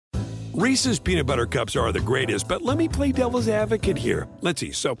Reese's Peanut Butter Cups are the greatest, but let me play devil's advocate here. Let's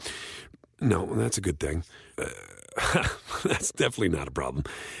see. So, no, that's a good thing. That's definitely not a problem.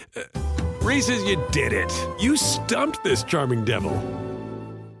 Reese's, you did it. You stumped this charming devil.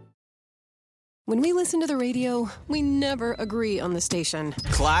 When we listen to the radio, we never agree on the station.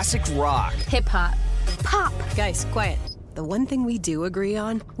 Classic rock. Hip-hop. Pop. Guys, quiet. The one thing we do agree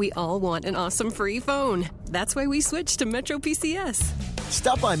on, we all want an awesome free phone. That's why we switched to Metro PCS.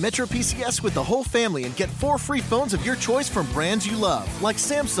 Stop by Metro PCS with the whole family and get 4 free phones of your choice from brands you love, like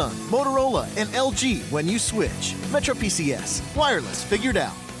Samsung, Motorola, and LG when you switch. Metro PCS. Wireless figured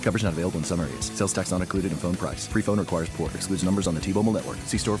out. Coverage not available in some areas. Sales tax not included in phone price. Free phone requires port. Excludes numbers on the T-Mobile network.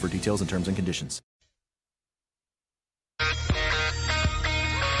 See store for details and terms and conditions.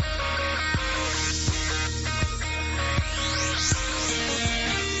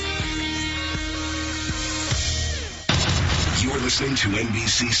 You're listening to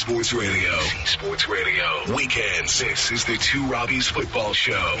NBC Sports Radio. Weekends. This is the Two Robbies Football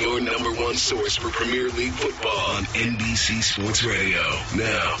Show. Your number one source for Premier League football on NBC Sports Radio.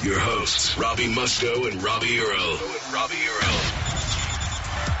 Now, your hosts, Robbie Mustoe and Robbie Earle.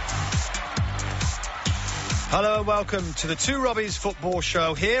 Hello and welcome to the Two Robbies Football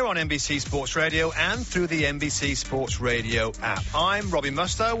Show here on NBC Sports Radio and through the NBC Sports Radio app. I'm Robbie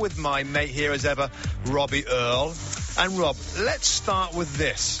Mustoe with my mate here as ever, Robbie Earle. And Rob, let's start with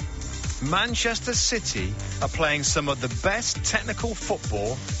this. Manchester City are playing some of the best technical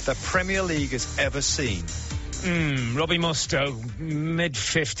football the Premier League has ever seen. Robbie Mustoe,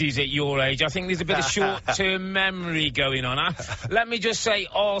 mid-50s at your age. I think there's a bit of short-term memory going on. Let me just say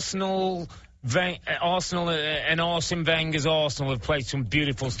Arsenal and Arsene Wenger's Arsenal have played some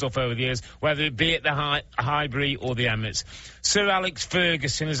beautiful stuff over the years, whether it be at the Highbury or the Emirates. Sir Alex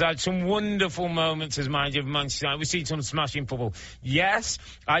Ferguson has had some wonderful moments as manager of Manchester United. We've seen some smashing football. Yes,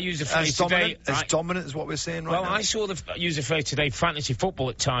 I use the phrase today. As dominant as what we're seeing right now? Well, I use the phrase today, fantasy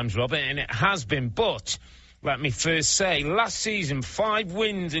football at times, Robert, and it has been, but let me first say, last season, 5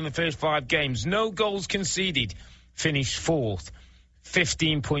 wins in the first 5 games, no goals conceded, finished 4th.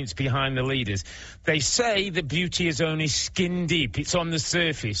 15 points behind the leaders. They say the beauty is only skin deep. It's on the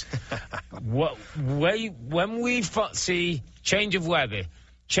surface. When we see change of weather,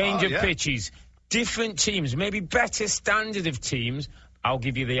 change of pitches, different teams, maybe better standard of teams, I'll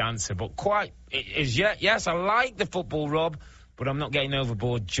give you the answer. But quite as yet, yes, I like the football, Rob, but I'm not getting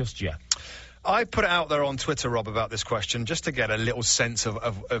overboard just yet. I put it out there on Twitter, Rob, about this question just to get a little sense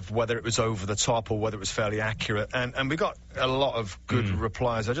of whether it was over the top or whether it was fairly accurate. And we got a lot of good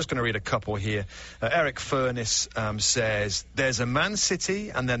replies. I'm just going to read a couple here. Eric Furness says, there's a Man City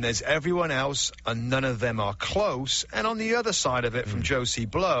and then there's everyone else and none of them are close. And on the other side of it, from Josie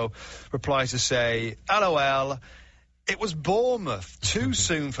Blow, replies to say, LOL, it was Bournemouth. Too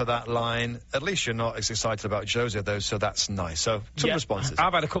soon for that line. At least you're not as excited about Jose, though, so that's nice. So, some responses.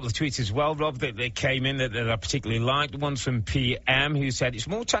 I've had a couple of tweets as well, Rob, that came in that I particularly liked. One's from PM, who said, it's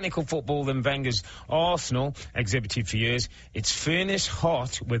more technical football than Wenger's Arsenal, exhibited for years. It's furnace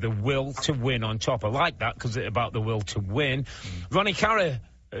hot with a will to win on top. I like that, because it's about the will to win. Ronnie Carra,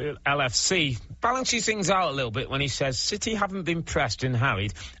 LFC, balances things out a little bit when he says City haven't been pressed and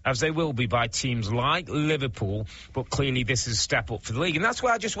harried as they will be by teams like Liverpool, but clearly this is a step up for the league. And that's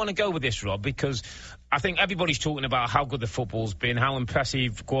where I just want to go with this, Rob, because I think everybody's talking about how good the football's been, how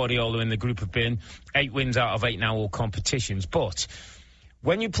impressive Guardiola and the group have been. 8 wins out of 8 now, all competitions. But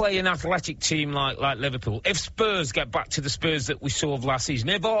when you play an athletic team like Liverpool, if Spurs get back to the Spurs that we saw of last season,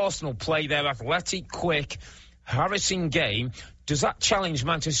 if Arsenal play their athletic, quick, harassing game, does that challenge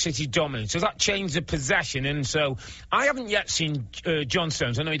Manchester City's dominance? Does that change the possession? And so I haven't yet seen John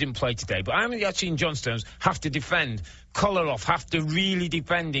Stones, I know he didn't play today, but I haven't yet seen John Stones have to defend, collar off, have to really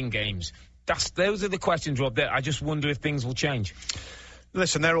defend in games. Those are the questions, Rob, that I just wonder if things will change.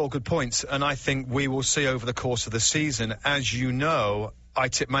 Listen, they're all good points, and I think we will see over the course of the season. As you know, I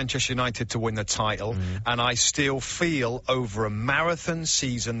tipped Manchester United to win the title, and I still feel over a marathon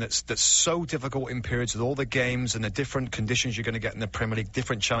season that's so difficult in periods with all the games and the different conditions you're going to get in the Premier League,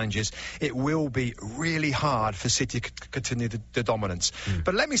 different challenges, it will be really hard for City to continue the dominance.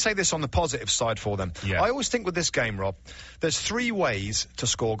 But let me say this on the positive side for them. I always think with this game, Rob, there's 3 ways to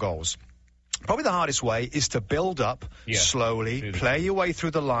score goals. Probably the hardest way is to build up slowly, play your way through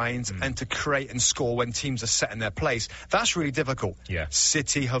the lines, and to create and score when teams are set in their place. That's really difficult.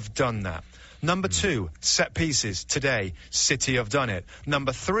 City have done that. Number 2, set pieces. Today, City have done it.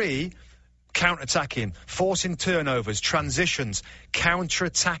 Number 3, counter-attacking, forcing turnovers, transitions,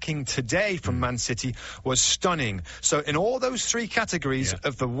 counter-attacking today from Man City was stunning. So in all those three categories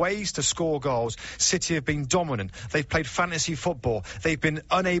of the ways to score goals, City have been dominant. They've played fantasy football. They've been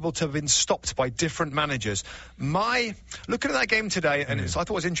unable to have been stopped by different managers. Looking at that game today, and I thought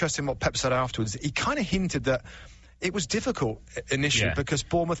it was interesting what Pep said afterwards, he kind of hinted that it was difficult initially because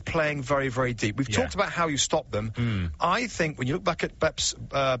Bournemouth playing very, very deep. We've talked about how you stop them. I think when you look back at Pep's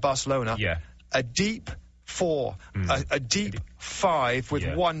Barcelona, a deep 4, a deep 5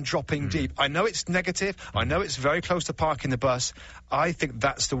 with one dropping deep. I know it's negative. I know it's very close to parking the bus. I think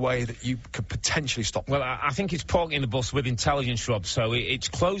that's the way that you could potentially stop them. Well, I think it's parking the bus with intelligence, Rob. So it's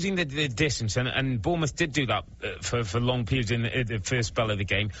closing the distance, and Bournemouth did do that for long periods in the first spell of the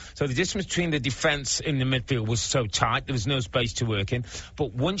game. So the distance between the defence in the midfield was so tight, there was no space to work in.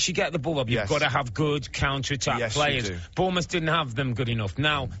 But once you get the ball up, you've got to have good counter-attack players. Bournemouth didn't have them good enough.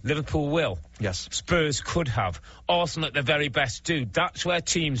 Now, Liverpool will. Yes. Spurs could have. Arsenal at the very best do. That's where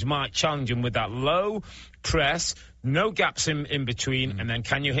teams might challenge them with that low press, no gaps in between, and then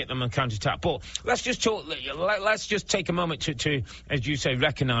can you hit them on counter-attack? But let's just talk. Let's just take a moment to as you say,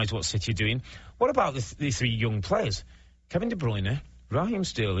 recognise what City are doing. What about the three young players? Kevin De Bruyne, Raheem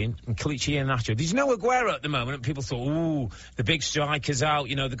Sterling, and Kelechi Iheanacho. There's no Aguero at the moment, and people thought, ooh, the big striker's out.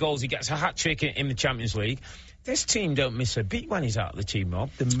 You know, the goals, he gets a hat-trick in the Champions League. This team don't miss a beat when he's out of the team,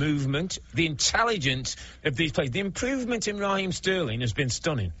 Rob. The movement, the intelligence of these players, the improvement in Raheem Sterling has been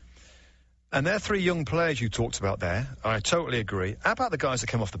stunning. And they're three young players you talked about there. I totally agree. How about the guys that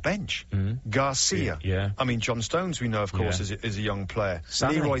came off the bench? Garcia. Yeah. I mean, John Stones, we know, of course, is a young player.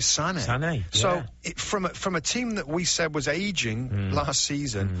 Leroy Sané. So from a team that we said was aging last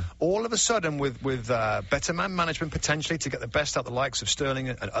season, all of a sudden with better man management potentially to get the best out the likes of Sterling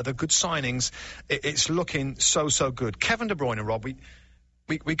and other good signings, it's looking so good. Kevin De Bruyne, Rob,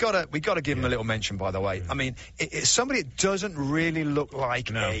 we gotta give him a little mention, by the way. I mean, it's somebody that doesn't really look like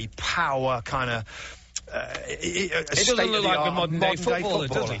a power kind of. It doesn't look like a modern day footballer,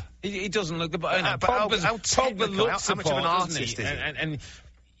 does he? He doesn't look. Pogba looks how much of an artist is he? And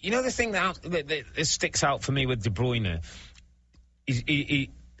you know the thing that sticks out for me with De Bruyne,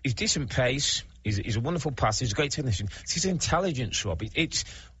 he's decent pace. He's a wonderful passer. He's a great technician. It's his intelligence, Rob. It's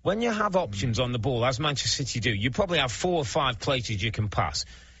when you have options on the ball, as Manchester City do, you probably have 4 or 5 places you can pass.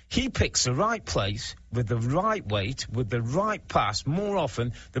 He picks the right place with the right weight, with the right pass more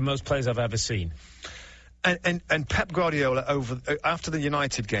often than most players I've ever seen. And Pep Guardiola after the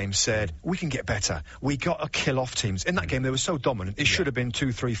United game said, we can get better. We got to kill off teams. In that game, they were so dominant. It should have been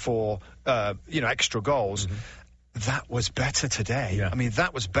 2, 3, 4, extra goals. That was better today. Yeah. I mean,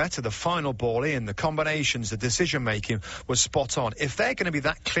 that was better. The final ball in, the combinations, the decision-making was spot on. If they're going to be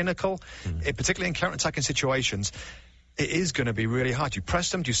that clinical, particularly in counter-attacking situations, it is going to be really hard. You press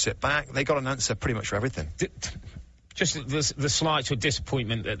them, you sit back. They got an answer pretty much for everything. Just the slight sort of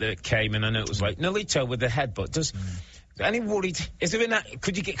disappointment that came, and I know it was like Nolito with the headbutt. Any worried? Is there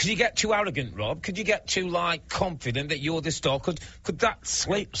could you get too arrogant, Rob? Could you get too confident that you're the star? Could that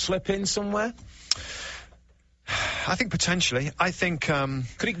slip in somewhere? I think potentially. I think...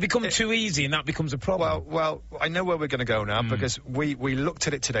 could it become too easy and that becomes a problem? Well, I know where we're going to go now because we looked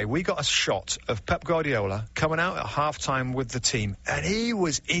at it today. We got a shot of Pep Guardiola coming out at half-time with the team, and he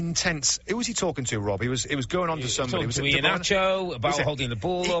was intense. Who was he talking to, Rob? He was going on to somebody. Was it Iheanacho about holding the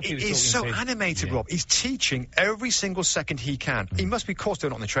ball up? He's so animated, Rob. He's teaching every single second he can. He must be, of course,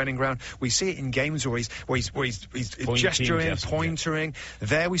 doing it on the training ground. We see it in games where he's gesturing, pointering.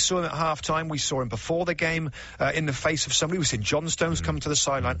 There we saw him at half-time. We saw him before the game in the face of somebody. We've seen John Stones come to the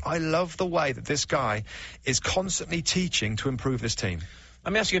sideline. I love the way that this guy is constantly teaching to improve this team.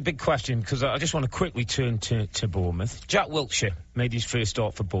 Let me ask you a big question, because I just want to quickly turn to Bournemouth. Jack Wilshere made his first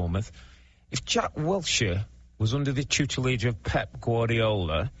start for Bournemouth. If Jack Wilshere was under the tutelage of Pep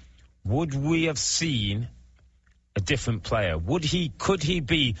Guardiola, would we have seen a different player? Could he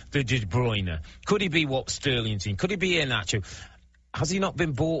be the De Bruyne? Could he be what Sterling's seen? Could he be Iheanacho? Has he not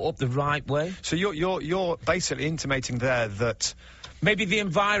been brought up the right way? So you're basically intimating there that maybe the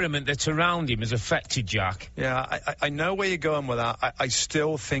environment that's around him has affected Jack. Yeah, I know where you're going with that. I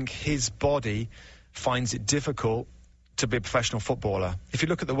still think his body finds it difficult to be a professional footballer. If you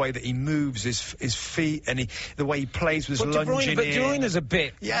look at the way that he moves his feet and the way he plays with his lunging in. But De Bruyne's a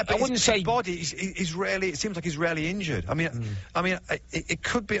bit. Yeah, but I wouldn't say body. He's rarely. It seems like he's rarely injured. I mean, it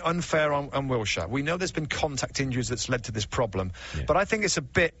could be unfair on Wilshere. We know there's been contact injuries that's led to this problem, but I think it's a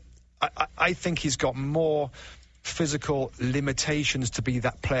bit. I think he's got more physical limitations to be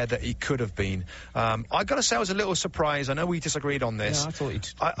that player that he could have been. I got to say, I was a little surprised. I know we disagreed on this. Yeah, I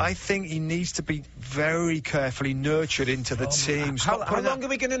thought I think he needs to be very carefully nurtured into the team. How long are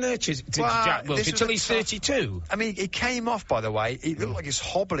we going to nurture Jack Wilshere? Until he's 32? I mean, he came off, by the way. He looked like he's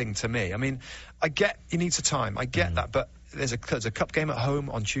hobbling to me. I mean, I get he needs the time. I get that, but there's a cup game at home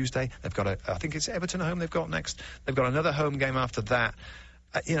on Tuesday. They've got I think it's Everton at home they've got next. They've got another home game after that.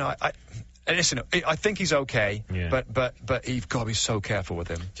 And listen, I think he's okay, but you've got to be so careful with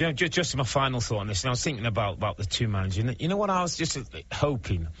him. Do you know, just my final thought on this, and I was thinking about the two managers. You know what I was just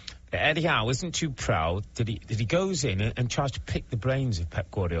hoping? That Eddie Howe isn't too proud that he goes in and tries to pick the brains of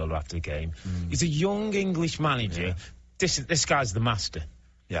Pep Guardiola after the game. He's a young English manager. Yeah. This guy's the master.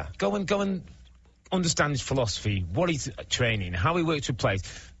 Yeah. Go and understand his philosophy, what he's training, how he works with players.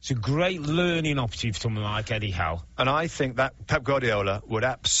 It's a great learning opportunity for someone like Eddie Howe. And I think that Pep Guardiola would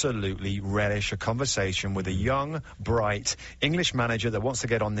absolutely relish a conversation with a young, bright English manager that wants to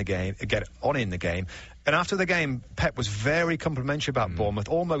get on in the game. And after the game, Pep was very complimentary about Bournemouth,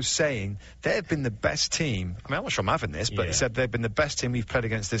 almost saying they've been the best team. I mean, I'm not sure I'm having this, but he said they've been the best team we've played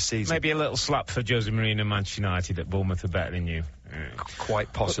against this season. Maybe a little slap for Jose Mourinho and Manchester United that Bournemouth are better than you.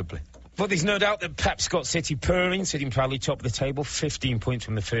 Quite possibly. But there's no doubt that Pep's got City purring, sitting proudly top of the table, 15 points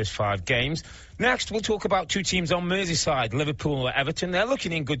from the first 5 games. Next, we'll talk about two teams on Merseyside, Liverpool and Everton. They're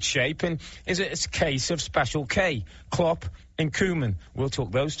looking in good shape, and it's a case of Special K, Klopp and Koeman. We'll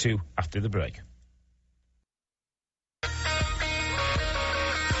talk those two after the break.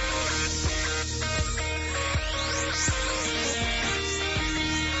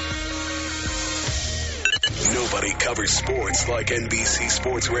 Nobody covers sports like NBC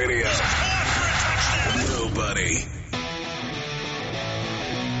Sports Radio. Nobody.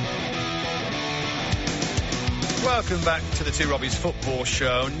 Welcome back to the Two Robbies football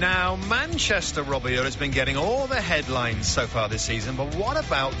show. Now, Manchester, Robbie, has been getting all the headlines so far this season, but what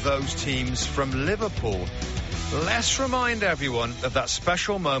about those teams from Liverpool? Let's remind everyone of that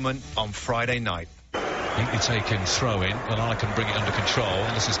special moment on Friday night. Neatly taken throw in, and I can bring it under control,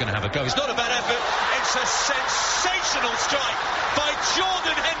 and this is going to have a go. It's not a bad effort, it's a sensational strike by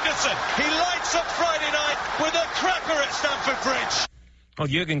Jordan Henderson. He lights up Friday night with a cracker at Stamford Bridge. Well,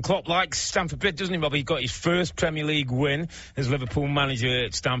 Jurgen Klopp likes Stamford Bridge, doesn't he, Robbie? He got his first Premier League win as Liverpool manager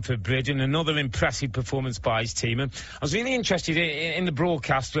at Stamford Bridge, and another impressive performance by his team. And I was really interested in the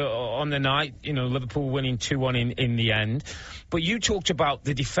broadcast on the night, you know, Liverpool winning 2-1 in the end. But you talked about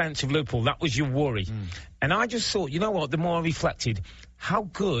the defence of Liverpool. That was your worry. And I just thought, you know what, the more I reflected, how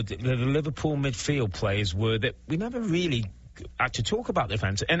good the Liverpool midfield players were that we never really had to talk about the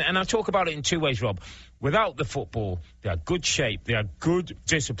defence. And I talk about it in two ways, Rob. Without the football, they had good shape, they had good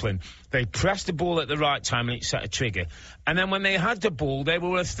discipline, they pressed the ball at the right time and it set a trigger. And then when they had the ball, they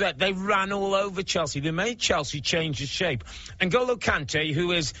were a threat. They ran all over Chelsea. They made Chelsea change his shape. And N'Golo Kante,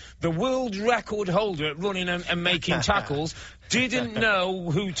 who is the world record holder at running and making tackles, didn't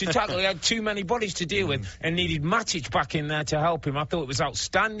know who to tackle. He had too many bodies to deal with and needed Matic back in there to help him. I thought it was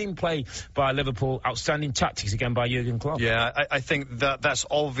outstanding play by Liverpool, outstanding tactics again by Jurgen Klopp. Yeah, I think that's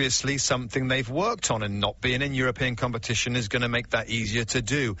obviously something they've worked on, and not being in European competition is going to make that easier to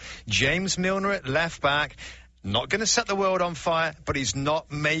do. James Milner at left back, not going to set the world on fire, but he's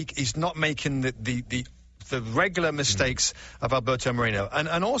not making the regular mistakes of Alberto Moreno.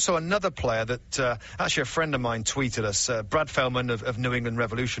 And also another player that actually a friend of mine tweeted us, Brad Feldman of New England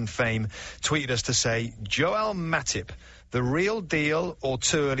Revolution fame, tweeted us to say, Joel Matip, the real deal or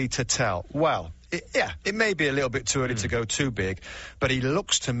too early to tell? Well, it may be a little bit too early to go too big, but he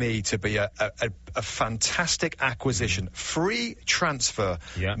looks to me to be a fantastic acquisition. Free transfer,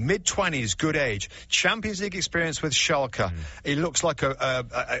 mid-20s, good age, Champions League experience with Schalke. He looks like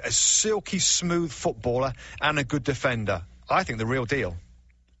a silky smooth footballer and a good defender. I think the real deal.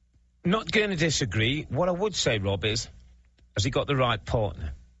 Not going to disagree. What I would say, Rob, is, has he got the right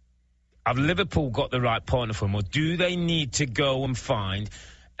partner? Have Liverpool got the right partner for him, or do they need to go and find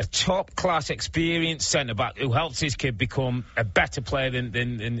a top-class, experienced centre-back who helps his kid become a better player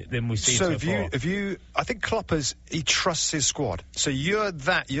than we've seen so far? I think Klopp he trusts his squad. So you're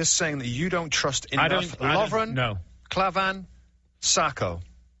saying that you don't trust enough Lovren, no. Klavan, Sakho.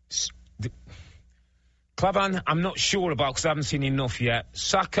 Klavan, I'm not sure about because I haven't seen enough yet.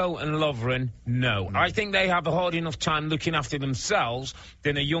 Sakho and Lovren, no. I think they have a hard enough time looking after themselves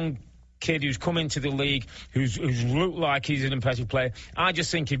than a young kid who's come into the league, who's looked like he's an impressive player. I just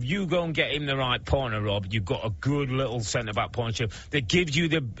think if you go and get him the right partner, Rob, you've got a good little centre-back partnership that gives you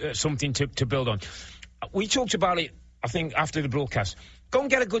something to build on. We talked about it, I think, after the broadcast. Go and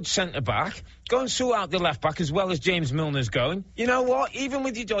get a good centre-back. Go and sort out the left-back as well as James Milner's going. You know what? Even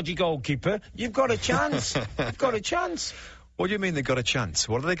with your dodgy goalkeeper, you've got a chance. You've got a chance. What do you mean they've got a chance?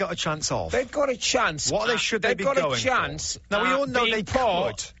 What have they got a chance of? They've got a chance. What should they be going for? They've got a chance. Now, we all know they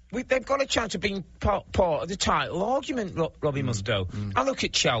could. They've got a chance of being part of the title argument, Robbie Mustoe. I look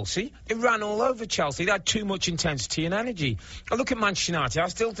at Chelsea. They ran all over Chelsea. They had too much intensity and energy. I look at Manchester United. I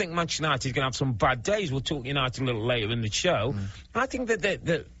still think Manchester United is going to have some bad days. We'll talk United a little later in the show. I think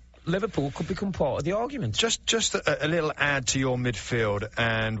that Liverpool could become part of the argument. Just a little add to your midfield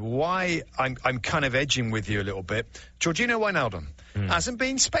and why I'm kind of edging with you a little bit. Georginio Wijnaldum hasn't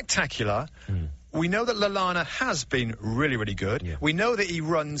been spectacular. We know that Lallana has been really, really good. Yeah. We know that he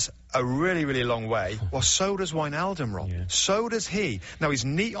runs a really, really long way. Well, so does Wijnaldum, Rob. Yeah. So does he. Now, he's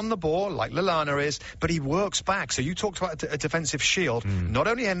neat on the ball, like Lallana is, but he works back. So you talked about a defensive shield. Not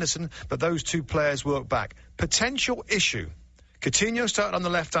only Henderson, but those two players work back. Potential issue. Coutinho started on the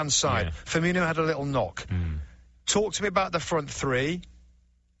left-hand side. Yeah. Firmino had a little knock. Talk to me about the front three.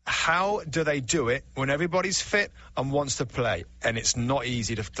 How do they do it when everybody's fit and wants to play? And it's not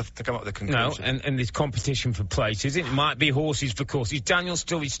easy to come up with a conclusion. No, and there's competition for places. It might be horses for courses. Daniel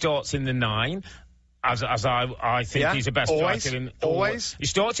Sturridge starts in the 9. As I think he's the best striker. Always. He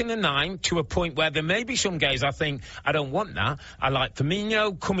starts in the 9 to a point where there may be some days I think, I don't want that. I like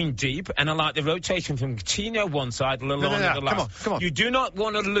Firmino coming deep, and I like the rotation from Coutinho one side, Lallana at the last. Come on. You do not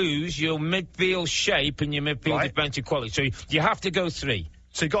want to lose your midfield shape and your midfield defensive quality. So you have to go 3.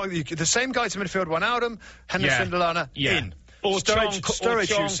 So you've got the same guys in midfield, Wijnaldum, Henderson, Lallana, in. Or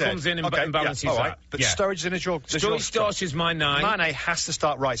Sturridge you said. Comes in and balances all right. that. But Sturridge in Sturridge starts as my 9. Mane has to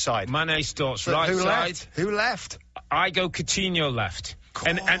start right side. Mane starts right side. Who left? I go Coutinho left.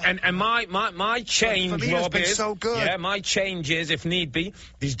 And my change, Rob, is so good. Yeah, my change is, if need be,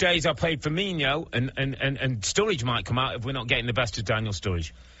 these days I played Firmino and Sturridge might come out if we're not getting the best of Daniel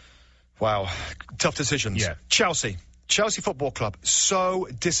Sturridge. Wow, tough decisions. Yeah. Chelsea Football Club, so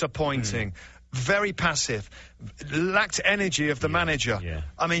disappointing. Very passive, lacked energy of the manager. Yeah.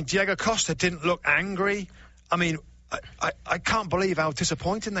 I mean, Diego Costa didn't look angry. I mean, I can't believe how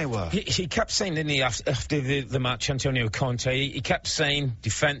disappointing they were. He kept saying, didn't he, after the match, Antonio Conte, he kept saying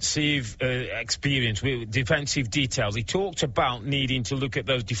defensive experience, defensive details. He talked about needing to look at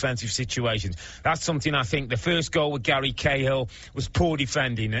those defensive situations. That's something I think the first goal with Gary Cahill was poor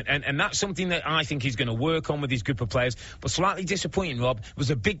defending, and that's something that I think he's going to work on with his group of players. But slightly disappointing, Rob. It was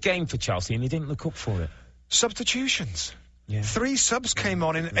a big game for Chelsea, and he didn't look up for it. Substitutions. Yeah. 3 subs came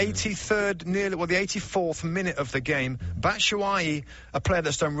on in 83rd, the 84th minute of the game. Batshuayi, a player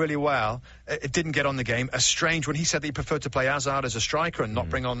that's done really well, it didn't get on the game. A strange one. He said that he preferred to play Hazard as a striker and not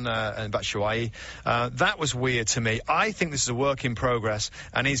bring on Batshuayi. That was weird to me. I think this is a work in progress,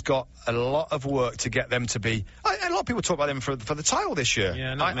 and he's got a lot of work to get them to be. A lot of people talk about them for the title this year.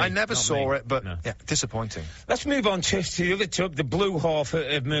 Yeah, I never saw it, but disappointing. Let's move on to the other tub, the blue half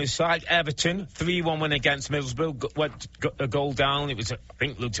of Merseyside. Everton, 3-1 win against Middlesbrough. Got a goal down. It was, I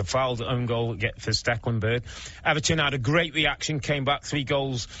think, looked a fouled own goal for Stecklenburg. Everton had a great reaction, came back 3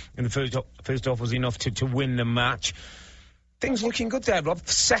 goals in the first half was enough to win the match. Things looking good there, Rob.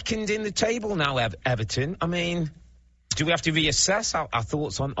 Second in the table now, Everton. I mean, do we have to reassess our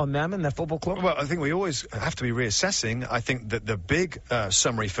thoughts on them and their football club? Well, I think we always have to be reassessing. I think that the big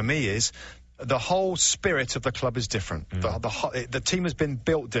summary for me is the whole spirit of the club is different. The team has been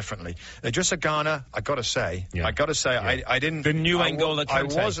built differently. Idrissa Gana, I got to say, I didn't. The new Angola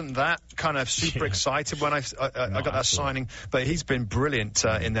Conte. I wasn't that kind of super excited when I got that signing, but he's been brilliant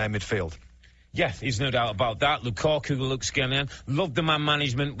in their midfield. Yeah, there's no doubt about that. Lukaku looks good. Loved the man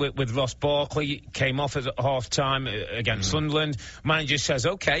management with Ross Barkley. Came off at half-time against Sunderland. Manager says,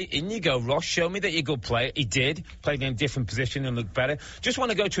 OK, in you go, Ross. Show me that you're a good player. He did. Played in a different position and looked better. Just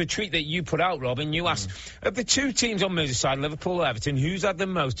want to go to a tweet that you put out, Robin. You asked, of the 2 teams on Merseyside, Liverpool or Everton, who's had the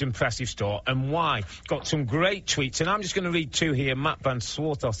most impressive start and why? Got some great tweets, and I'm just going to read 2 here. Matt Van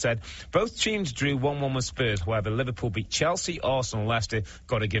Swarthoff said, both teams drew 1-1 with Spurs. However, Liverpool beat Chelsea, Arsenal, Leicester.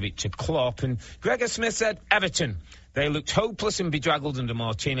 Got to give it to Klopp. And Gregor Smith said, Everton. They looked hopeless and bedraggled under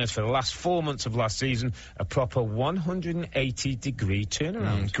Martinez for the last 4 months of last season. A proper 180-degree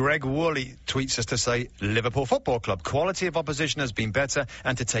turnaround. Greg Woolley tweets us to say, Liverpool Football Club. Quality of opposition has been better,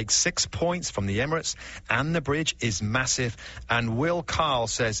 and to take 6 points from the Emirates and the Bridge is massive. And Will Carl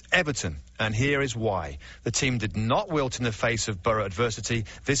says, Everton. And here is why. The team did not wilt in the face of Borough adversity.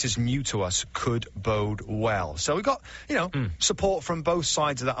 This is new to us. Could bode well. So we've got, support from both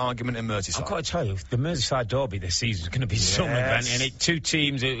sides of that argument in Merseyside. I've got to tell you, the Merseyside derby this season is going to be some event in it. 2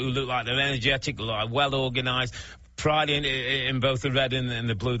 teams who look like they're energetic, look like well organised. Pride in both the red and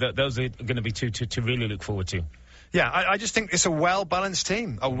the blue. Those are going to be 2 to really look forward to. Yeah, I just think it's a well-balanced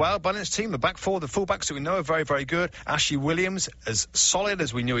team. A well-balanced team. The back four, the full-backs that we know are very, very good. Ashley Williams, as solid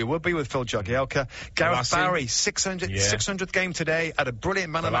as we knew he would be with Phil Jagielka. Gareth Barry, 600th game today, had a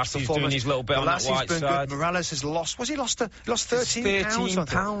brilliant man-of-match performance. Doing his little bit on that white side. Good. Morales has lost. He lost 13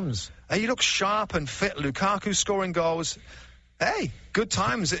 pounds. He looks sharp and fit. Lukaku scoring goals. Hey, good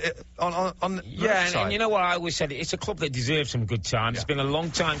times on and you know what I always said? It's a club that deserves some good times. It's been a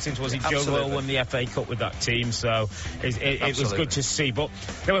long time since, Joe Earle won the FA Cup with that team, so it was good to see. But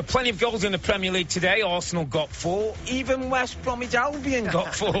there were plenty of goals in the Premier League today. Arsenal got 4. Even West Bromwich Albion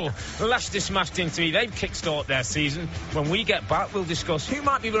got 4. Leicester smashed in 3. They've kickstart their season. When we get back, we'll discuss who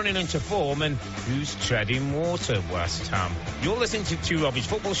might be running into form and who's treading water. West Ham. You're listening to Robbie's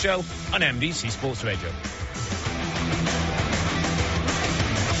Football Show on NBC Sports Radio.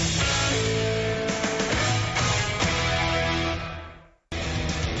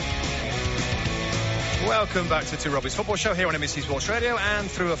 Welcome back to Robbie's Football Show here on NBC Sports Radio and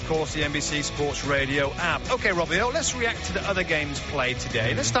through, of course, the NBC Sports Radio app. OK, Robbie, let's react to the other games played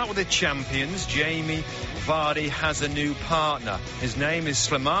today. Let's start with the champions. Jamie Vardy has a new partner. His name is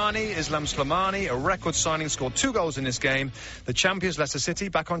Islam Slimani, a record signing, scored 2 goals in this game. The champions, Leicester City,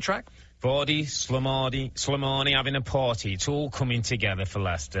 back on track. Vardy, Slimani having a party. It's all coming together for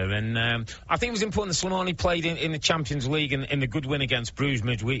Leicester. And I think it was important that Slimani played in the Champions League and in the good win against Bruges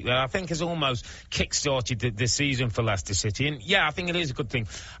midweek. That I think has almost kick-started the season for Leicester City. And, yeah, I think it is a good thing.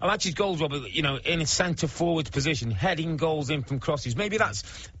 I like his goals, Robert, in a centre-forward position, heading goals in from crosses. Maybe that's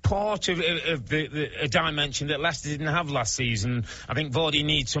part of a dimension that Leicester didn't have last season. I think Vardy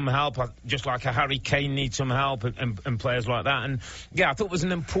needs some help, just like a Harry Kane needs some help and players like that. And, yeah, I thought it was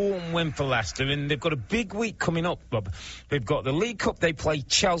an important win for Leicester, and they've got a big week coming up, Rob. They've got the League Cup, they play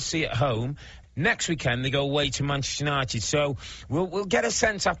Chelsea at home. Next weekend, they go away to Manchester United. So we'll get a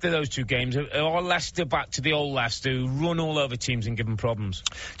sense after those 2 games. Are Leicester back to the old Leicester who run all over teams and give them problems?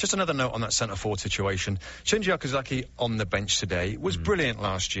 Just another note on that centre-forward situation. Shinji Okazaki on the bench today was brilliant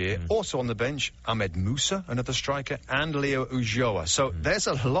last year. Also on the bench, Ahmed Musa, another striker, and Leo Ulloa. So there's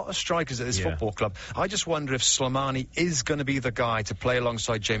a lot of strikers at this football club. I just wonder if Slimani is going to be the guy to play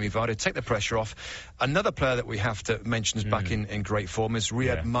alongside Jamie Vardy, take the pressure off. Another player that we have to mention is back in great form is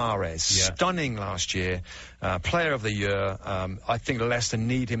Riyad Mahrez. Stunning last year, player of the year. I think Leicester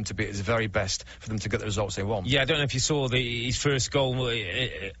need him to be at his very best for them to get the results they want. Yeah, I don't know if you saw his first goal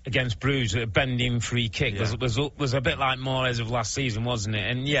against Bruges, a bending free kick. Was a bit like Mahrez of last season, wasn't it?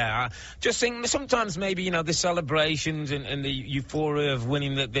 And yeah, I just think sometimes maybe the celebrations and the euphoria of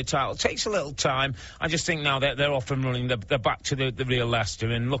winning the title takes a little time. I just think now that they're off and running, they're back to the real Leicester,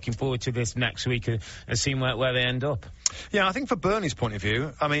 and looking forward to this next week and seeing where they end up. Yeah, I think for Burnley's point of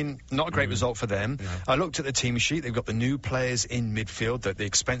view, I mean, not a great result for them. No. I looked at the team sheet. They've got the new players in midfield, the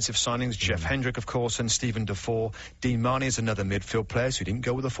expensive signings, Jeff Hendrick, of course, and Stephen Defoe. Dean Marnie is another midfield player who didn't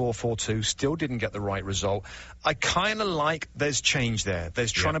go with a 4-4-2, still didn't get the right result. I kind of like there's change there.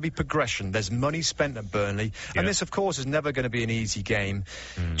 There's trying to be progression. There's money spent at Burnley. And this, of course, is never going to be an easy game.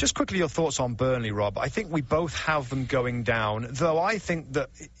 Just quickly, your thoughts on Burnley, Rob. I think we both have them going down, though I think that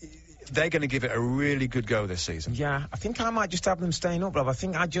they're going to give it a really good go this season. Yeah, I think I might just have them staying up, Rob. I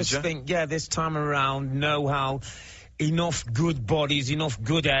think, this time around, know how enough good bodies, enough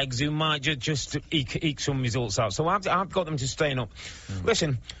good eggs who might just eke some results out. So I've got them to staying up.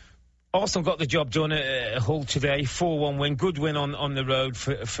 Listen, Arsenal got the job done at Hull today, 4-1 win, good win on the road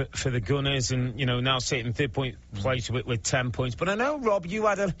for the Gunners, and now sitting 3rd point place with 10 points. But I know, Rob, you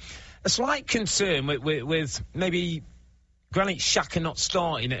had a slight concern with maybe Granit Xhaka not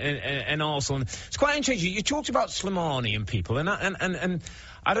starting and Arsenal. It's quite interesting. You talked about Slimani and people, and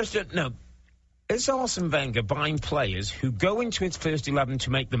I just don't know. Is Arsene Wenger buying players who go into his first 11 to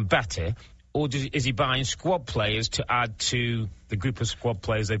make them better, or is he buying squad players to add to the group of squad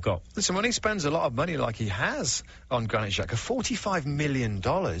players they've got? Listen, when he spends a lot of money like he has on Granit Xhaka, $45 million,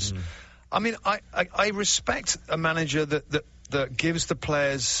 I mean, I respect a manager that gives the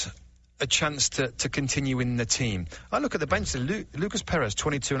players a chance to continue in the team. I look at the bench. Lucas Perez,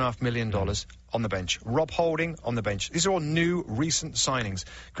 $22.5 million on the bench. Rob Holding on the bench. These are all new, recent signings.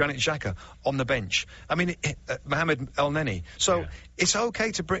 Granit Xhaka on the bench. I mean, Mohamed El Neni. So it's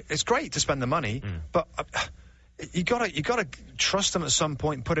okay it's great to spend the money, but you gotta trust them at some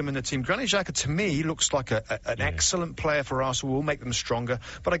point and put him in the team. Granit Xhaka, to me, looks like an excellent player for Arsenal. Will make them stronger.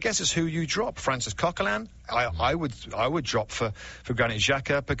 But I guess it's who you drop. Francis Coquelin, I would drop for Granit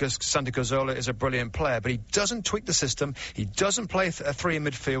Xhaka because Santi Cazorla is a brilliant player, but he doesn't tweak the system. He doesn't play a 3 in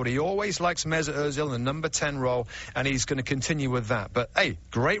midfield. He always likes Mesut Ozil in the number 10 role, and he's going to continue with that. But hey,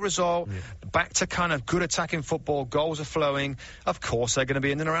 great result. Back to kind of good attacking football. Goals are flowing. Of course, they're going to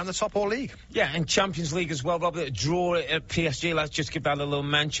be in and around the top all league. Yeah, and Champions League as well, Rob. a draw at PSG. Let's just give that a little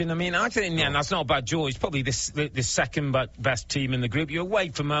mention. I mean, I think in the end that's not a bad draw. It's probably the second best team in the group. You're away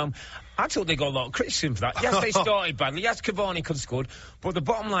from home. I thought they got a lot of criticism for that. Yes, they started badly. Yes, Cavani could have scored. But the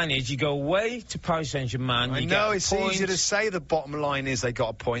bottom line is you go away to Paris Saint-Germain. I know it's easy to say the bottom line is they got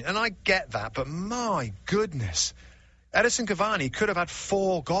a point, and I get that, but my goodness. Edison Cavani could have had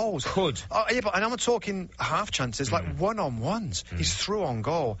 4 goals. Could. Yeah, but and I'm talking half chances, like one-on-ones. He's through on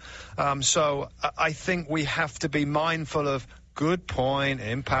goal. So I think we have to be mindful of good point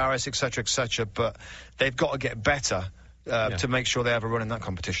in Paris, etc., but they've got to get better to make sure they have a run in that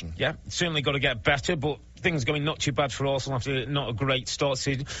competition. Yeah, certainly got to get better, but things going not too bad for Arsenal after not a great start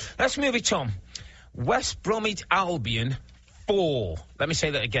season. Let's move it on. West Bromwich Albion 4. Let me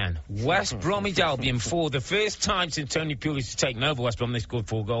say that again. West Bromwich Albion 4. The first time since Tony Pulis has taken over West Brom, they scored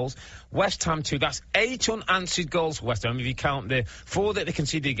 4 goals. West Ham 2. That's 8 unanswered goals for West Ham. If you count the 4 that they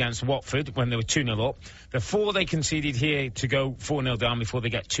conceded against Watford when they were 2-0 up, the 4 they conceded here to go 4-0 down before they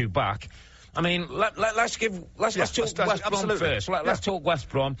get 2 back. I mean, let's talk West Brom first. Let's talk West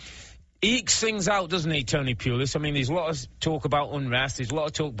Brom. He ekes things out, doesn't he, Tony Pulis? I mean, there's a lot of talk about unrest. There's a lot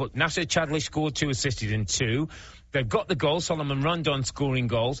of talk, but Nasser Chadli scored 2, assisted in 2. They've got the goal, Solomon Rondon scoring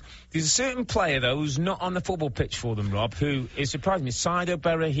goals. There's a certain player, though, who's not on the football pitch for them, Rob, who is surprising me. Saido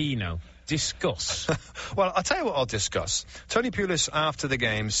Berahino. Discuss. Well, I'll tell you what I'll discuss. Tony Pulis, after the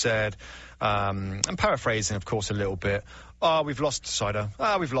game, said, I'm paraphrasing, of course, a little bit, we've lost Saido.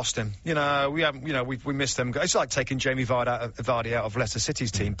 We've lost him. We haven't, we missed them. It's like taking Jamie Vardy out of Leicester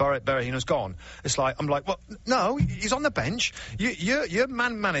City's team. Berahino's gone. I'm like, well, no, he's on the bench. You're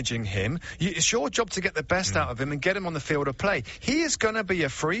managing him. It's your job to get the best out of him and get him on the field of play. He is going to be a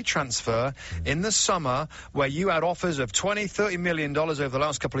free transfer in the summer where you had offers of $20-30 million over the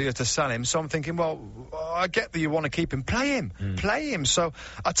last couple of years to sell him. So I'm thinking, well, I get that you want to keep him. Play him. So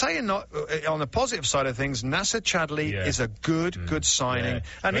I tell you, on the positive side of things, Nasser Chadli is a good signing,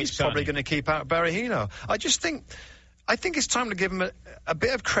 and he's probably going to keep out Berahino. I think it's time to give him a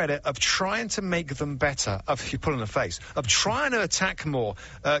bit of credit of trying to make them better, of you pulling the face, of trying to attack more.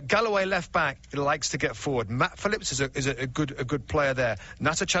 Galloway left back likes to get forward. Matt Phillips is a good player there.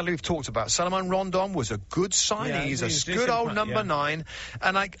 Nasser Chadli we've talked about. Solomon Rondon was a good signing. He's a good old number 9,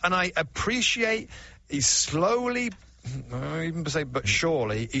 and I appreciate he's slowly, I even say, but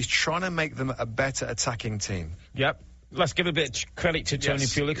surely he's trying to make them a better attacking team. Yep. Let's give a bit of credit to Tony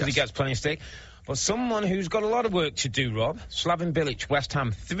Pulis because he gets plenty of stick. But someone who's got a lot of work to do, Rob, Slaven Bilic, West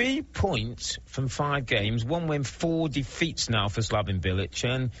Ham, 3 points from 5 games, 1 win, 4 defeats now for Slaven Bilic.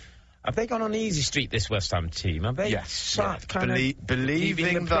 And have they gone on easy street, this West Ham team? Have they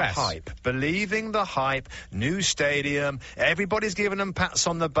believing the hype, new stadium, everybody's giving them pats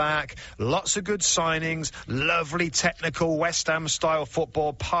on the back, lots of good signings, lovely technical West Ham style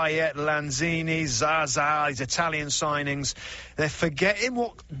football, Payet, Lanzini, Zaza, these Italian signings. They're forgetting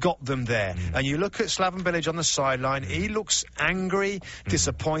what got them there. And you look at Slaven Bilic on the sideline, he looks angry,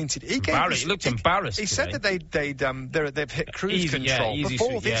 disappointed. He looked embarrassed. He said that they've hit cruise control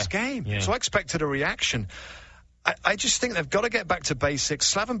before this game. Yeah. So I expected a reaction. I just think they've got to get back to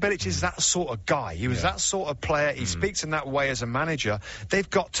basics. Slaven Bilic is that sort of guy. He was that sort of player. He speaks in that way as a manager. They've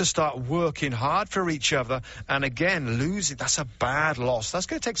got to start working hard for each other. And again, losing, that's a bad loss. That's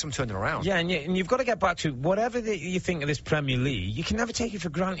going to take some turning around. Yeah, and you've got to get back to whatever you think of this Premier League. You can never take it for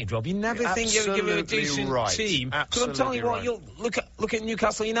granted, Rob. You never think you're a decent team. Because I'm telling you what, you'll look at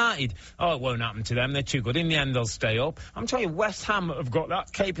Newcastle United. Oh, it won't happen to them. They're too good. In the end, they'll stay up. I'm telling you, West Ham have got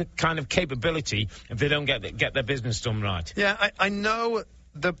that kind of capability if they don't get their business done right. Yeah, I know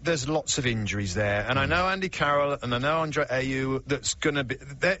there's lots of injuries there, and I know Andy Carroll and I know Andre Ayew. That's going to be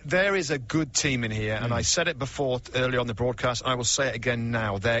there is a good team in here, and I said it before earlier on the broadcast, and I will say it again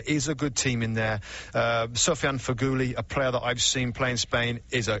now. There is a good team in there. Sofiane Feghouli, a player that I've seen play in Spain,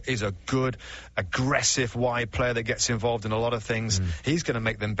 is a good, aggressive, wide player that gets involved in a lot of things. He's going to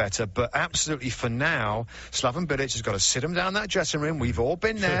make them better, but absolutely for now, Slaven Bilic has got to sit him down in that dressing room. We've all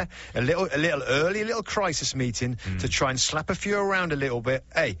been there. A little early crisis meeting to try and slap a few around a little bit.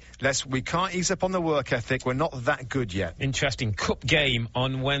 Hey, we can't ease up on the work ethic. We're not that good yet. Interesting cup game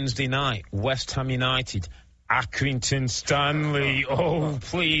on Wednesday night. West Ham United, Accrington Stanley. Oh,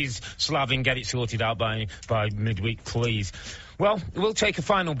 please, Slaven, get it sorted out by midweek, please. Well, we'll take a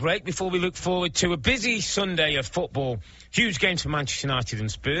final break before we look forward to a busy Sunday of football. Huge games for Manchester United and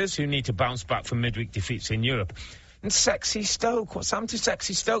Spurs, who need to bounce back from midweek defeats in Europe. And Sexy Stoke. What's happened to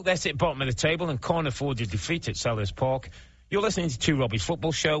Sexy Stoke? They're at the bottom of the table and can't afford a defeat at Selhurst Park. You're listening to Robbie's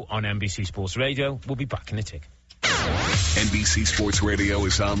Football Show on NBC Sports Radio. We'll be back in a tick. NBC Sports Radio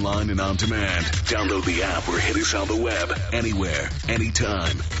is online and on demand. Download the app or hit us on the web. Anywhere,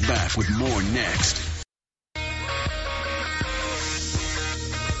 anytime. Back with more next.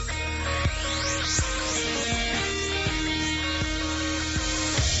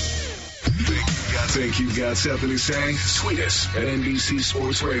 Think you've got something to say? Tweet us at NBC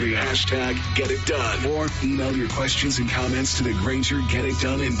Sports Radio. Hashtag Get It Done. Or email your questions and comments to the Granger Get It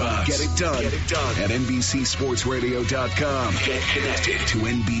Done inbox. Get it done. Get it done at NBCSportsRadio.com. Get connected to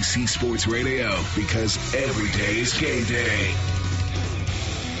NBC Sports Radio because every day is game day.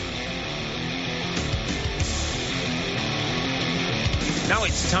 Now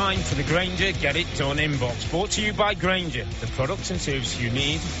it's time for the Granger Get It Done inbox. Brought to you by Granger, the products and services you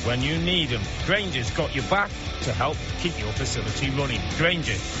need when you need them. Granger's got your back to help keep your facility running.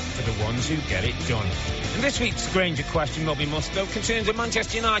 Granger, for the ones who get it done. And this week's Granger question, Robbie Mustoe, concerns a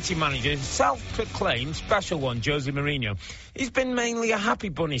Manchester United manager, self-proclaimed special one, Jose Mourinho. He's been mainly a happy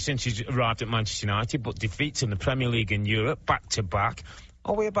bunny since he's arrived at Manchester United, but defeats in the Premier League and Europe, back-to-back.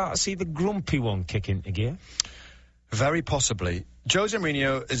 Are we about to see the grumpy one kick into gear? Very possibly. Jose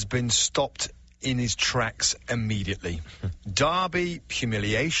Mourinho has been stopped in his tracks immediately. Derby,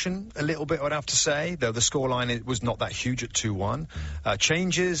 humiliation a little bit, I'd have to say, though the scoreline was not that huge at 2-1.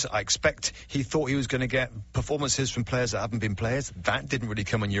 Changes, I expect he thought he was going to get performances from players that haven't been players. That didn't really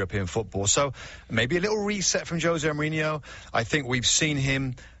come in European football. So maybe a little reset from Jose Mourinho. I think we've seen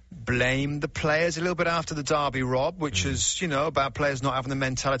him blame the players a little bit after the Derby, Rob, which is, you know, about players not having the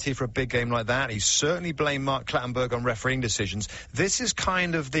mentality for a big game like that. He certainly blamed Mark Clattenburg on refereeing decisions. This is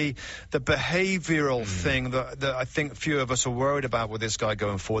kind of the behavioural thing that I think few of us are worried about with this guy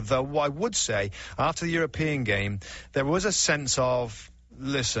going forward. Though I would say, after the European game, there was a sense of,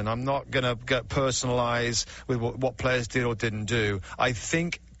 listen, I'm not going to get personalised with what players did or didn't do. I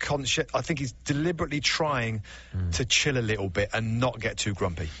think he's deliberately trying to chill a little bit and not get too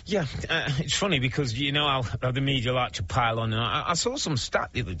grumpy. Yeah, it's funny because you know how the media like to pile on. And I saw some stat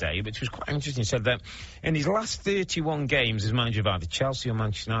the other day, which was quite interesting. It said that in his last 31 games as manager of either Chelsea or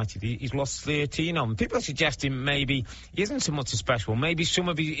Manchester United, he's lost 13 on. People are suggesting maybe he isn't so much a special. Maybe some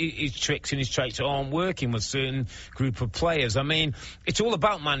of his tricks and his traits aren't working with certain group of players. I mean, it's all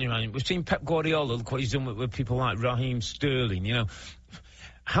about management. We've seen Pep Guardiola, look what he's done with people like Raheem Sterling, you know.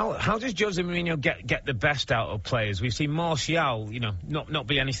 How does Jose Mourinho get the best out of players? We've seen Martial, you know, not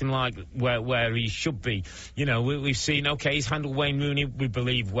be anything like where he should be. You know, we've seen, okay, he's handled Wayne Rooney, we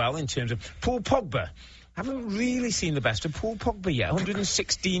believe, well in terms of Paul Pogba. Haven't really seen the best of Paul Pogba yet.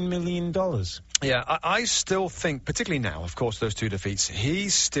 $116 million. Yeah, I still think, particularly now, of course, those two defeats,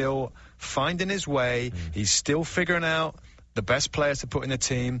 he's still finding his way. He's still figuring out the best players to put in the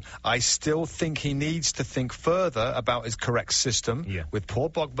team. I still think he needs to think further about his correct system with Paul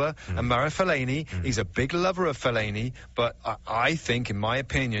Pogba and Mario Fellaini. He's a big lover of Fellaini, but I think, in my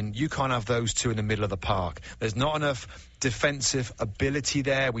opinion, you can't have those two in the middle of the park. There's not enough defensive ability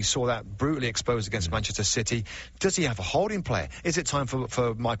there. We saw that brutally exposed against Manchester City. Does he have a holding player? Is it time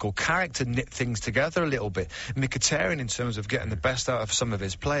for Michael Carrick to knit things together a little bit? Mkhitaryan in terms of getting the best out of some of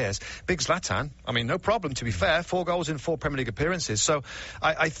his players. Big Zlatan, I mean, no problem, to be fair. 4 goals in 4 Premier League appearances. So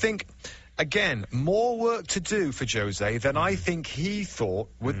I think, again, more work to do for Jose than I think he thought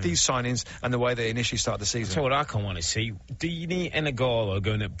with these signings and the way they initially started the season. So what I can want to see, Dini and Igalo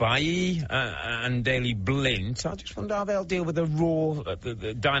going at Bailly and Daley Blind. I just wonder how they'll deal with the raw,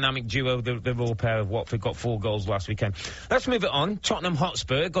 the dynamic duo, the raw pair of Watford. Got 4 goals last weekend. Let's move it on. Tottenham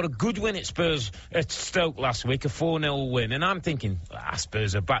Hotspur got a good win at Spurs at Stoke last week, a 4-0 win. And I'm thinking,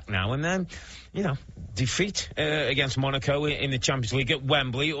 Spurs are back now. And then, you know, defeat against Monaco in the Champions League at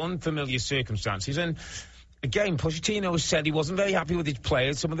Wembley, unfamiliar circumstances. And again, Pochettino has said he wasn't very happy with his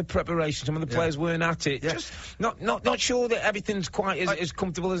players. Some of the preparation, some of the players weren't at it. Yeah. Just not sure that everything's quite as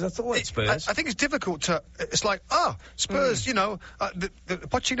comfortable as I thought at Spurs. I think it's difficult to. It's like, Spurs, you know, the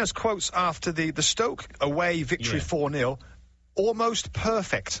Pochettino's quotes after the Stoke away victory 4-0, almost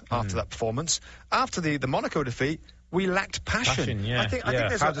perfect after that performance. After the Monaco defeat, we lacked passion. I think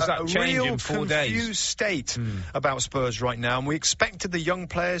there's a real confused state about Spurs right now, and we expected the young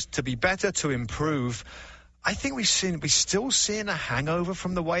players to be better, to improve. I think we're still seeing a hangover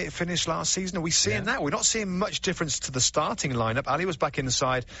from the way it finished last season. Are we seeing that? We're not seeing much difference to the starting lineup. Ali was back in the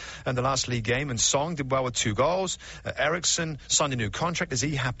side in the last league game, and Song did well with 2 goals. Eriksson signed a new contract. Is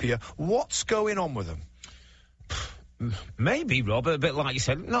he happier? What's going on with him? Maybe, Rob, a bit like you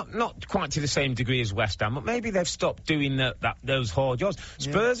said, not quite to the same degree as West Ham, but maybe they've stopped doing those hard jobs.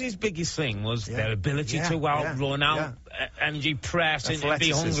 Spurs' biggest thing was their ability to outrun, energy press and be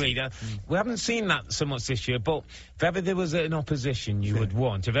hungry. We haven't seen that so much this year, but if ever there was an opposition you would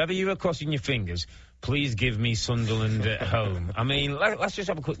want, if ever you were crossing your fingers, please give me Sunderland at home. I mean, let's just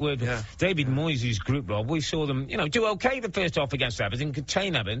have a quick word with David Moyes' group, Rob. We saw them, you know, do okay the first half against Everton,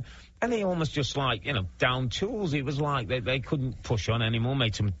 contain Everton, and they almost just like, you know, down tools. It was like they couldn't push on anymore,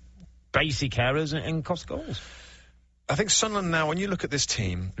 made some basic errors and cost goals. I think Sunderland now, when you look at this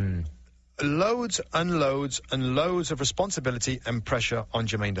team, loads and loads and loads of responsibility and pressure on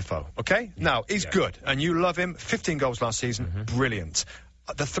Jermaine Defoe, okay? Now, he's good, and you love him. 15 goals last season, brilliant.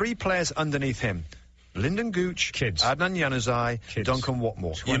 The three players underneath him, Lyndon Gooch, Adnan Januzaj, Duncan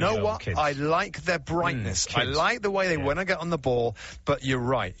Watmore. You know what? I like their brightness. I like the way they want to get on the ball, but you're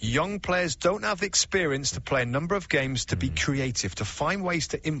right. Young players don't have the experience to play a number of games, to be creative, to find ways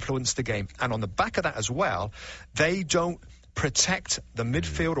to influence the game. And on the back of that as well, they don't protect the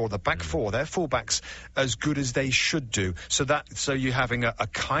midfield or the back four, their fullbacks, as good as they should do. So you're having a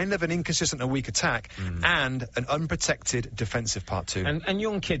kind of an inconsistent and weak attack and an unprotected defensive part too. And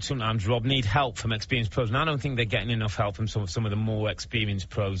young kids sometimes, Rob, need help from experienced pros. And I don't think they're getting enough help from some of the more experienced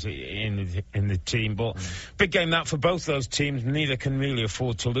pros in the team. But big game that for both those teams. Neither can really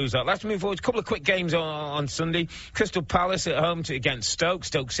afford to lose that. Let's move forward. A couple of quick games on Sunday. Crystal Palace at home against Stoke.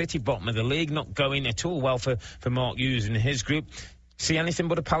 Stoke City, bottom of the league, not going at all well for Mark Hughes and his group. See anything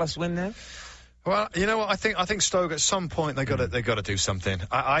but a Palace win there? Well, you know what? I think Stoke at some point they got to do something.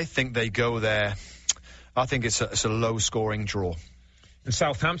 I think they go there. I think it's a low scoring draw. And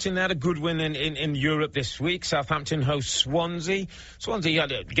Southampton, they had a good win in Europe this week. Southampton hosts Swansea. Swansea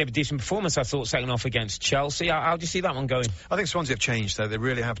gave a decent performance, I thought, second off against Chelsea. How do you see that one going? I think Swansea have changed, though. They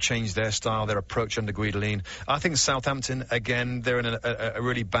really have changed their style, their approach under Guidolin. I think Southampton, again, they're in a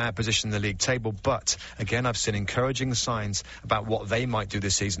really bad position in the league table. But, again, I've seen encouraging signs about what they might do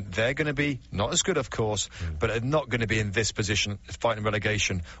this season. They're going to be, not as good, of course, but are not going to be in this position, fighting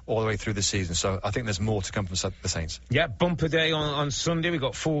relegation all the way through the season. So I think there's more to come from the Saints. Yeah, bumper day on Sunday. We've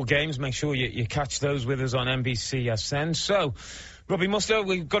got 4 games. Make sure you catch those with us on NBCSN. So, Robbie Mustoe,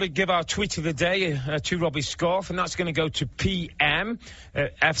 we've got to give our tweet of the day to Robbie Scarf, and that's going to go to PM,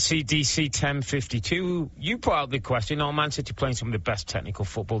 FCDC 1052. You put out the question, are Man City playing some of the best technical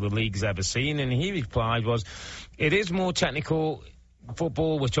football the league's ever seen? And he replied it is more technical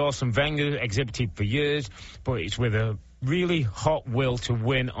football, which Arsene Wenger exhibited for years, but it's with a really hot will to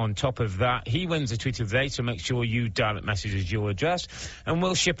win on top of that. He wins the tweet of the day, so make sure you direct messages your address, and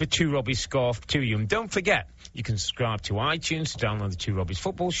we'll ship a 2 Robbie scarf to you. And don't forget, you can subscribe to iTunes to download the 2 Robbies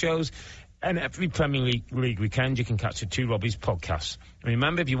football shows, and every Premier League weekend you can catch the 2 Robbies podcast. And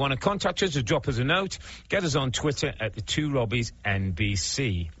remember, if you want to contact us or drop us a note, get us on Twitter at the 2 Robbies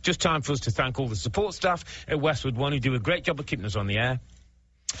NBC. Just time for us to thank all the support staff at Westwood One who do a great job of keeping us on the air.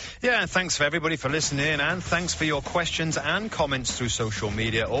 Yeah, and thanks for everybody for listening, and thanks for your questions and comments through social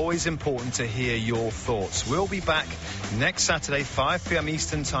media. Always important to hear your thoughts. We'll be back next Saturday, 5 p.m.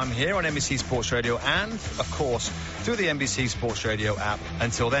 Eastern Time here on NBC Sports Radio and, of course, through the NBC Sports Radio app.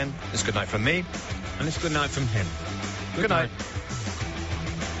 Until then, it's good night from me. And it's good night from him. Good night.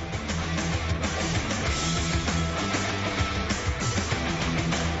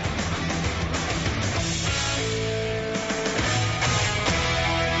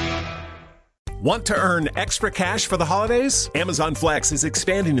 Want to earn extra cash for the holidays? Amazon Flex is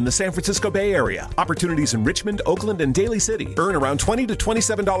expanding in the San Francisco Bay Area. Opportunities in Richmond, Oakland, and Daly City. Earn around $20 to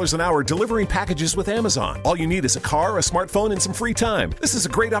 $27 an hour delivering packages with Amazon. All you need is a car, a smartphone, and some free time. This is a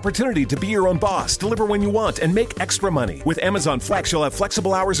great opportunity to be your own boss, deliver when you want, and make extra money. With Amazon Flex, you'll have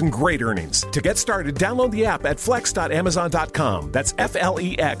flexible hours and great earnings. To get started, download the app at flex.amazon.com. That's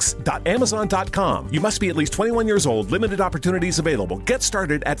FLEX.amazon.com. You must be at least 21 years old. Limited opportunities available. Get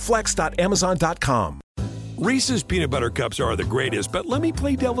started at flex.amazon.com. Reese's peanut butter cups are the greatest, but let me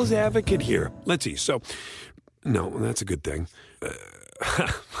play devil's advocate here. Let's see. So, no, that's a good thing.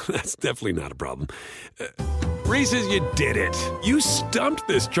 That's definitely not a problem. Reese's, you did it. You stumped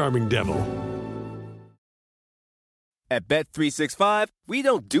this charming devil. At Bet365, we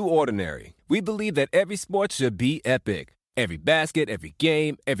don't do ordinary. We believe that every sport should be epic. Every basket, every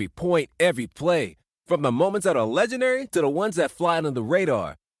game, every point, every play. From the moments that are legendary to the ones that fly under the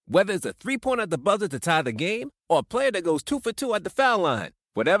radar. Whether it's a 3-pointer at the buzzer to tie the game or a player that goes 2 for 2 at the foul line.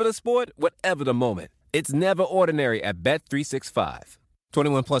 Whatever the sport, whatever the moment. It's never ordinary at Bet365.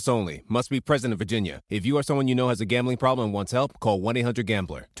 21 plus only. Must be present in Virginia. If you or someone you know has a gambling problem and wants help, call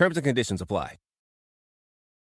 1-800-GAMBLER. Terms and conditions apply.